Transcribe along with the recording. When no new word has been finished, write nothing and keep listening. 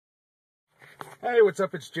Hey, what's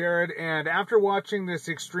up? It's Jared, and after watching this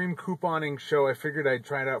extreme couponing show, I figured I'd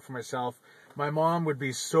try it out for myself. My mom would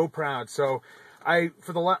be so proud. So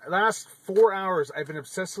for the last 4 hours, I've been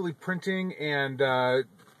obsessively printing and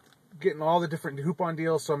getting all the different coupon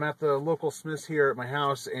deals. So I'm at the local Smith's here at my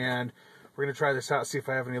house, and we're going to try this out, see if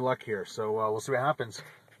I have any luck here. So we'll see what happens.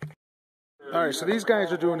 Alright, so these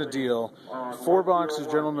guys are doing a deal. 4 boxes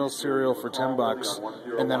General Mills cereal for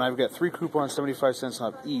 $10, and then I've got 3 coupons, 75 cents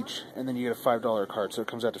off each, and then you get a $5 card, so it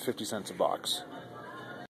comes out to 50 cents a box.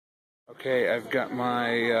 Okay, I've got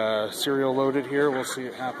my cereal loaded here. We'll see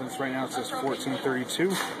what happens. Right now it says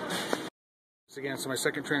 $14.32. So again, so my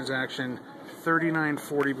second transaction,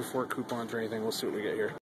 $39.40 before coupons or anything. We'll see what we get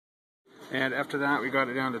here. And after that, we got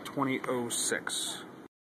it down to $20.06.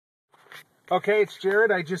 Okay, it's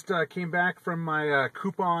Jared. I just came back from my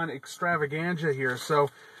coupon extravaganza here. So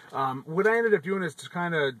what I ended up doing is to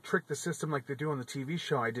kind of trick the system like they do on the TV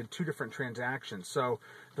show. I did 2 different transactions. So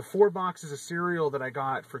the 4 boxes of cereal that I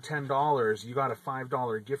got for $10, you got a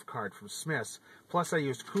 $5 gift card from Smith's. Plus I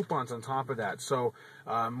used coupons on top of that. So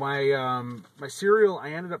my cereal, I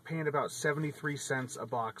ended up paying about 73 cents a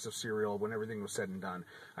box of cereal when everything was said and done.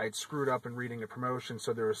 I had screwed up in reading a promotion,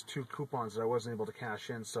 so there was 2 coupons that I wasn't able to cash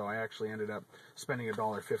in, so I actually ended up spending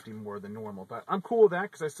 $1.50 more than normal. But I'm cool with that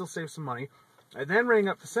because I still saved some money. I then rang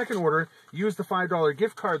up the second order, used the $5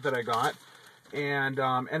 gift card that I got, and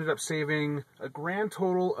ended up saving a grand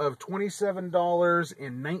total of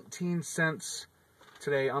 $27.19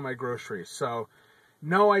 today on my groceries. So,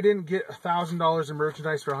 no, I didn't get $1,000 in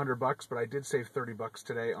merchandise for $100, but I did save $30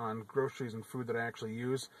 today on groceries and food that I actually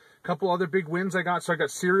use. A couple other big wins I got. So I got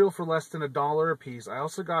cereal for less than $1 a piece. I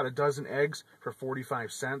also got a dozen eggs for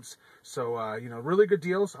 45 cents. So, you know, really good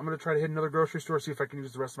deals. I'm going to try to hit another grocery store, see if I can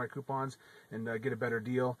use the rest of my coupons and get a better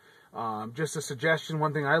deal. Just a suggestion,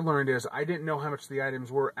 one thing I learned is I didn't know how much the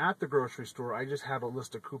items were at the grocery store. I just had a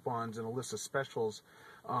list of coupons and a list of specials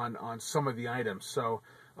on some of the items. So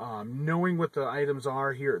knowing what the items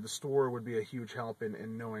are here at the store would be a huge help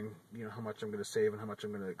in knowing, you know, how much I'm going to save and how much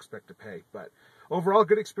I'm going to expect to pay. But overall,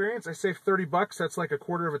 good experience. I saved $30. That's like a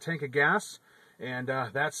quarter of a tank of gas. And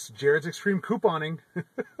that's Jared's Extreme Couponing.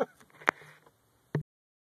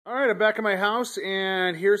 All right, I'm back at my house,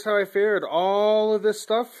 and here's how I fared. All of this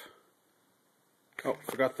stuff. Oh,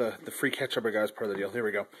 forgot the free ketchup I got as part of the deal. Here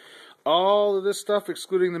we go. All of this stuff,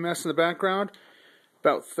 excluding the mess in the background,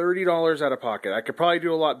 about $30 out of pocket. I could probably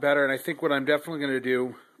do a lot better, and I think what I'm definitely going to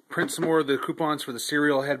do, print some more of the coupons for the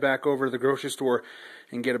cereal, head back over to the grocery store,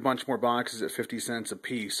 and get a bunch more boxes at 50 cents a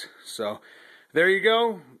piece. So, there you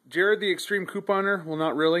go. Jared the Extreme Couponer. Well,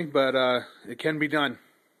 not really, but it can be done.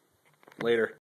 Later.